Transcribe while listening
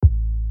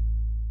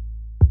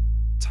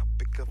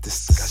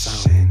This the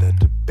sound of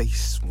the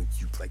bass when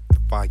you like the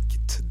fire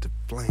to the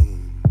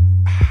flame.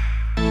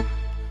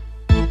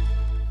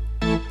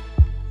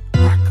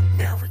 Rock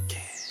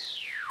American.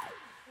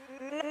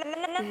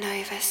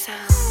 Nova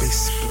sound.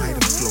 Basic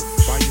lighter flow,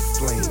 fire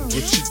flame,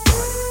 get your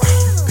done.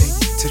 Pay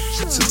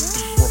attention to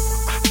the rope,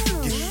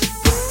 get the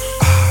rope.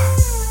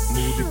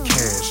 Move the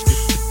cash, get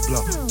the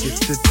blow, get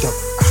the dough.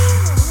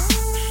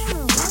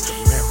 Rock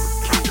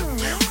American, rock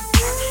American.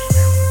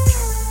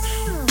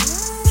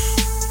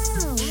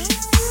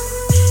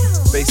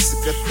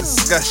 Basic of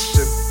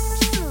discussion,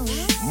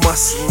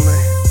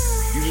 muscling.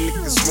 You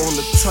niggas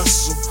wanna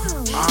tussle,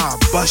 I'll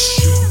bust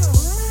you.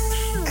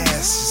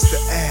 Ashes to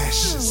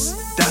ashes,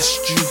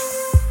 dust you.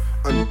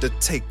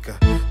 Undertaker,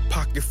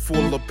 pocket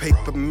full of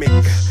paper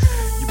maker.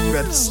 You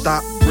better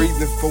stop breathing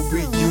before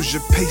we use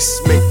your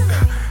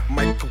pacemaker.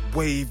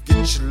 Microwave,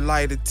 get your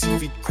lighter,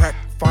 TV crack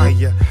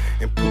fire,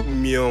 and put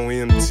me on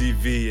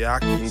MTV. I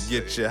can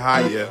get you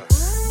higher.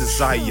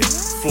 Desire,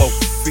 flow,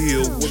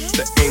 feel with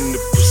the aim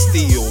to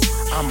steal.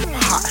 I'm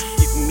hot,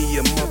 get me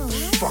a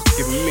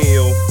motherfucking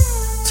meal.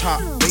 Top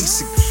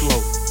basic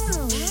flow,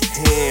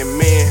 hand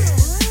man.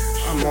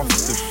 I'm off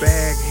the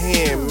bag,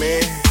 hand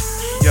man.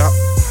 Yup,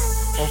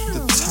 off the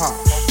top,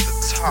 off the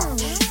top, off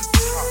the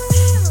top.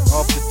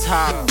 Off the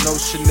top, no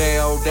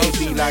Chanel. They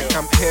be like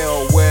I'm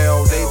hell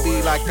well. They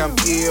be like I'm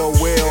ill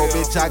well.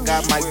 Bitch, I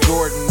got my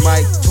Jordan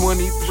Mike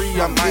 23,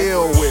 I'm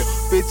ill well.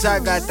 Bitch, I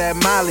got that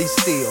Molly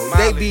still.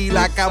 They be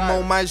like I'm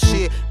on my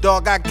shit.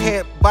 Dog, I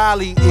can't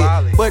volley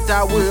it, but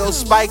I will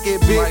spike it,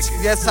 bitch.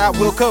 Yes, I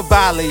will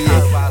Cavalli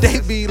it. They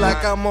be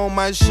like I'm on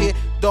my shit.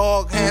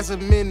 Dog has a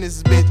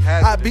menace, bitch.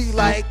 I be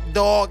like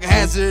dog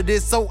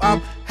hazardous, so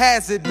I'm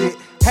hazarded.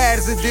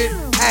 Hazarded,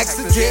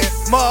 accident,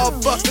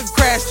 motherfucker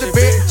crash the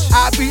bitch.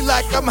 I be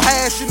like I'm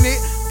hashing it,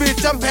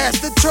 bitch, I'm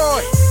past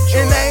Detroit.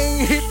 And I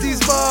ain't hit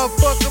these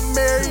motherfucker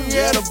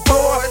Marietta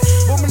boys.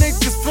 But my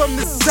niggas from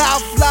the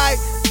south like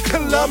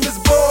Columbus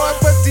boy,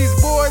 but these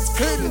boys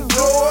couldn't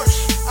George.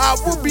 I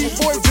would be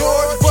Boy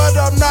George, but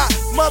I'm not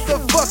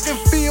motherfucking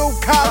Phil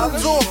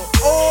Collins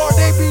or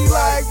they be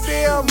like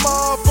damn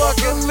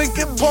motherfucking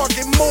Lincoln Park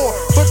and more.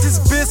 But this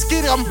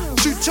biscuit, I'm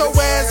shoot your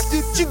ass,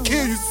 did you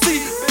kill you?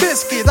 See,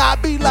 biscuit, I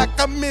be like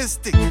I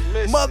missed it.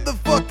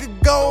 Motherfucker,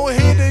 go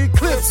ahead and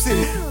eclipse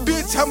it.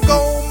 Bitch, I'm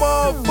gon'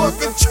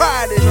 motherfucking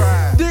try it.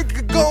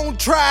 Nigga gon'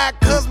 try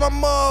cause my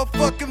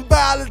motherfucking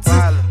violence is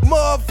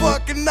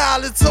motherfucking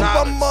knowledge, so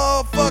I'm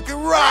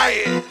motherfucking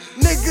riot.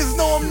 Niggas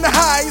know I'm the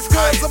highest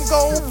cause I'm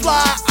gon'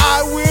 fly,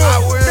 I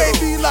will. They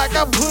be like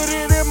I put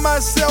it in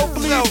myself,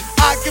 believe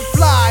I can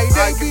fly.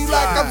 They be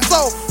like I'm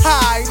so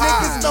high,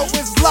 niggas know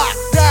it's locked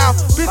down.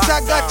 Bitch,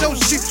 I got your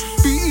shit,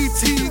 BET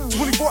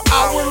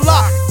 24-hour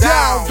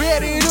lockdown.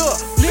 Bet it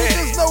up,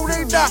 niggas know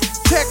they not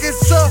checking,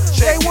 sir.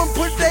 They won't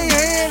put their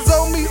hands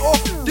on me or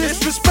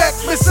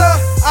disrespect me, sir.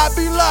 I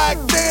be like,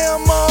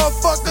 damn,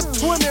 motherfucker,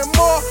 20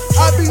 more.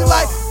 I be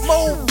like,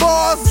 more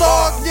bars,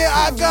 dog, yeah,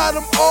 I got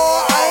them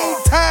all. I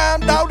ain't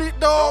timed out it,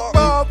 dog,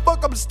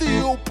 motherfucker, I'm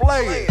still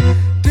playing.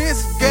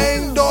 This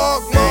game,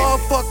 dog,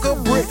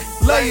 motherfucker, brick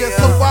layer.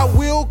 So I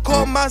will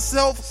call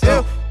myself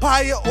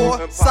Empire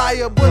or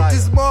Sire, but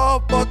this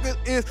motherfucker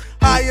is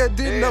higher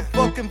than the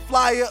fucking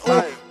flyer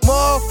or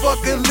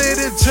motherfucking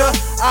literature.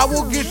 I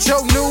will get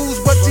your news,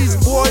 but these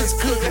boys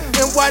couldn't.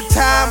 In what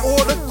time or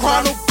the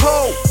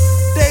Chronicle?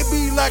 They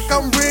be like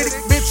I'm ready,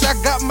 bitch, I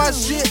got my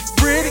shit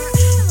ready.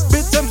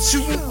 Bitch, I'm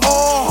shooting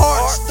all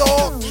hearts,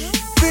 dog.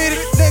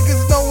 Fitted,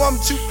 niggas know I'm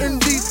shooting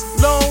deep,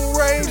 long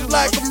range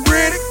like I'm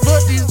ready.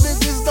 But these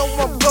niggas know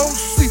I'm gon'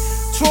 see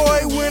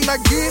Troy when I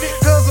get it,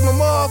 cause I'm a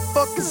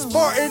motherfucking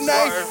Spartan,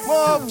 I ain't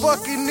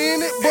motherfucking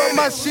in it. But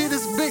my shit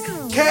is big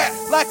cat,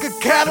 like a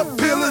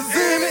caterpillar's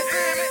in it.